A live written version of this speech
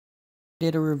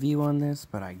did a review on this,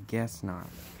 but I guess not.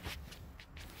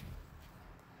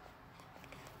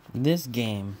 This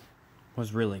game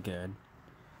was really good,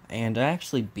 and I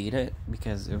actually beat it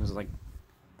because it was like,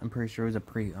 I'm pretty sure it was a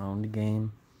pre-owned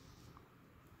game,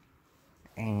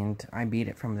 and I beat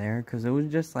it from there because it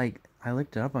was just like, I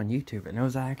looked it up on YouTube, and it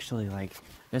was actually like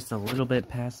just a little bit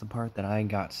past the part that I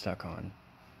got stuck on,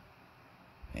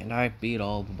 and I beat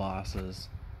all the bosses.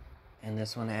 And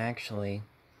this one actually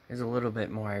is a little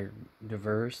bit more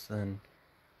diverse than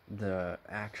the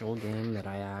actual game that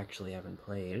I actually haven't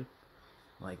played,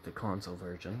 like the console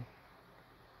version.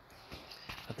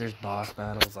 But there's boss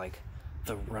battles like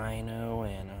the Rhino,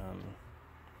 and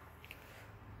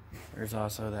there's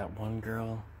also that one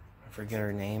girl, I forget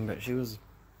her name, but she was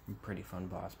a pretty fun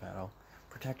boss battle.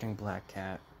 Protecting Black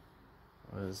Cat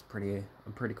was a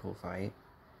pretty cool fight.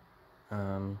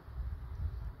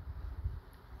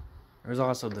 There was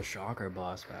also the Shocker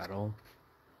boss battle,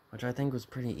 which I think was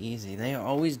pretty easy. They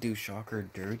always do Shocker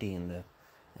dirty in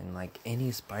like any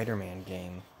Spider-Man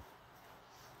game.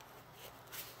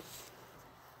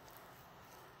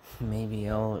 Maybe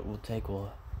all it will take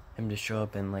him to show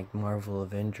up in like Marvel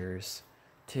Avengers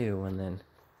 2, and then,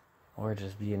 or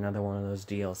just be another one of those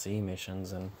DLC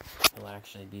missions, and it'll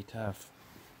actually be tough.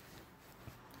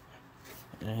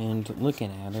 And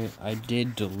looking at it, I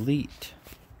did delete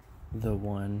the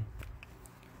one.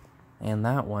 And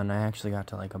that one, I actually got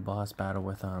to like a boss battle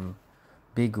with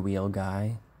Big Wheel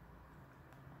Guy.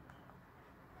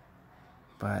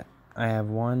 But I have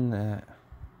one that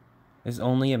is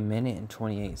only 1minute and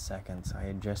 28 seconds. I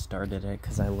had just started it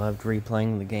because I loved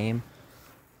replaying the game.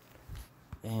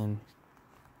 And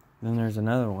then there's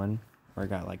another one where I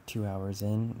got like 2 hours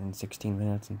in 16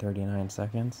 minutes and 39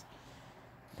 seconds.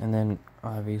 And then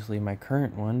obviously my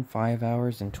current one, 5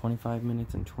 hours and 25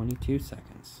 minutes and 22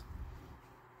 seconds.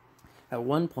 At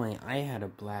one point, I had a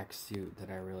black suit that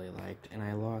I really liked, and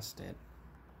I lost it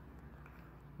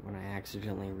when I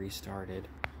accidentally restarted.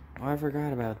 Oh, I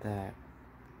forgot about that.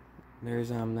 There's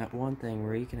that one thing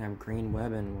where you can have green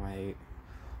web and white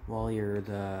while you're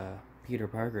the Peter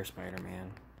Parker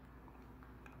Spider-Man.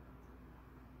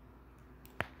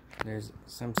 There's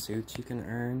some suits you can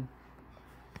earn,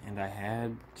 and I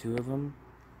had 2 of them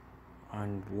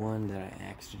on one that I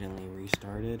accidentally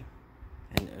restarted.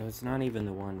 And it was not even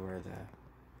the one where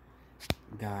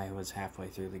the guy was halfway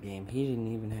through the game. He didn't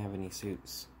even have any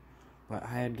suits. But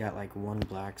I had got like one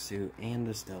black suit and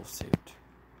a stealth suit.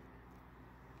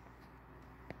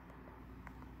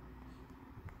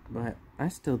 But I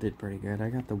still did pretty good. I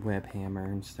got the web hammer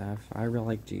and stuff. I really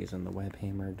like using the web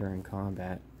hammer during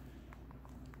combat.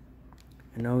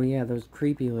 And oh yeah, those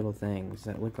creepy little things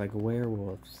that look like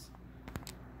werewolves.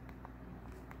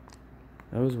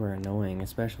 Those were annoying,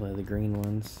 especially the green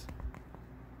ones.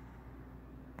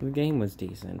 The game was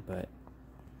decent, but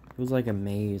it was like a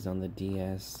maze on the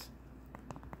DS.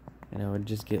 And I would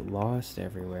just get lost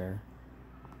everywhere.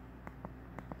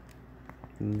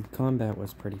 And combat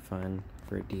was pretty fun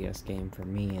for a DS game, for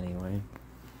me anyway.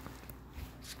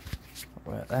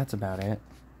 Well, that's about it.